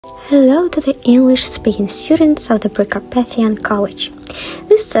Hello to the English-speaking students of the Precarpathian College.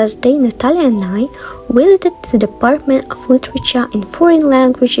 This Thursday, Natalia and I visited the Department of Literature in Foreign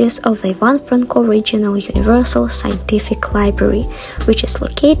Languages of the Ivano-Frankivsk Regional Universal Scientific Library, which is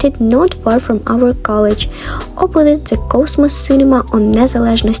located not far from our college, opposite the Cosmos Cinema on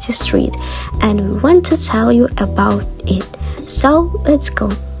Nezalezhnosti Street, and we want to tell you about it. So, let's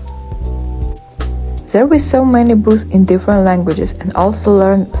go! There were so many books in different languages and also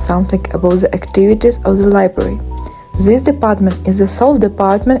learned something about the activities of the library. This department is the sole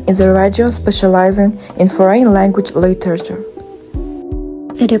department in the region specializing in foreign language literature.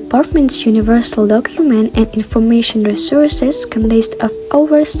 The department's universal document and information resources consist of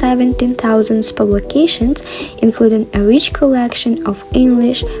over 17,000 publications, including a rich collection of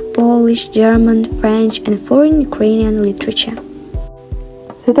English, Polish, German, French, and foreign Ukrainian literature.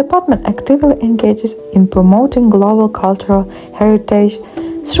 The department actively engages in promoting global cultural heritage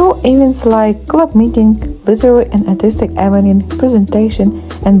through events like club meeting, literary and artistic evening, presentation,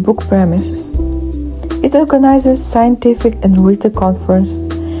 and book premieres. It organizes scientific and written conferences,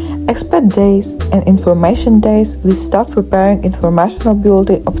 expert days, and information days with staff preparing informational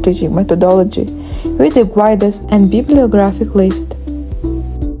bulletin of teaching methodology, reading guides, and bibliographic list.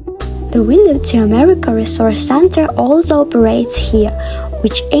 The Window to America Resource Center also operates here,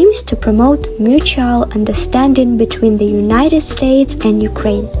 which aims to promote mutual understanding between the United States and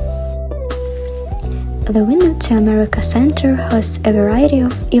Ukraine. The Window to America Center hosts a variety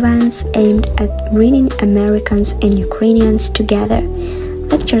of events aimed at bringing Americans and Ukrainians together.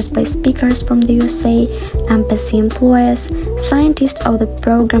 Lectures by speakers from the USA, embassy employees, scientists of the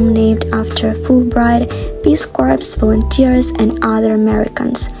program named after Fulbright, Peace Corps volunteers, and other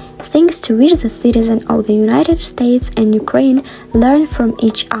Americans, things to which the citizens of the United States and Ukraine learn from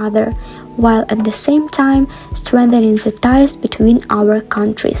each other, while at the same time strengthening the ties between our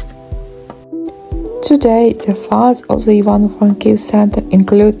countries. Today, the files of the Ivano-Frankivsk Center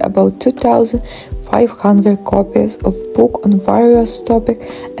include about 2,500 copies of books on various topics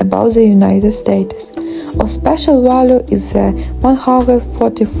about the United States. Of special value is the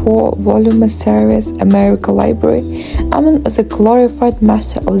 144-volume series America Library, among the glorified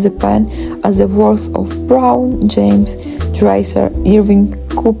master of the pen are the works of Brown, James, Dreiser, Irving,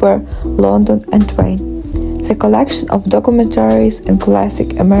 Cooper, London, and Twain. The collection of documentaries and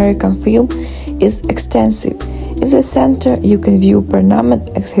classic American film is extensive. In the center, you can view permanent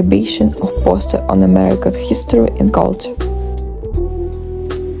exhibition of posters on American history and culture.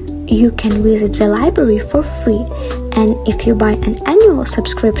 You can visit the library for free, and if you buy an annual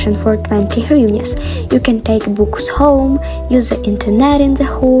subscription for 20 hryvnias, you can take books home, use the internet in the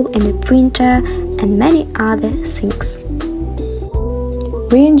hall and a printer, and many other things.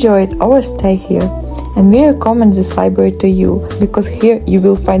 We enjoyed our stay here, and we recommend this library to you, because here you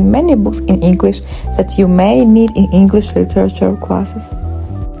will find many books in English that you may need in English literature classes.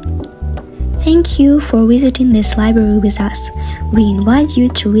 Thank you for visiting this library with us. We invite you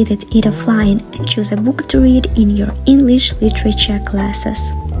to visit it offline and choose a book to read in your English literature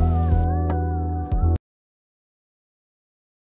classes.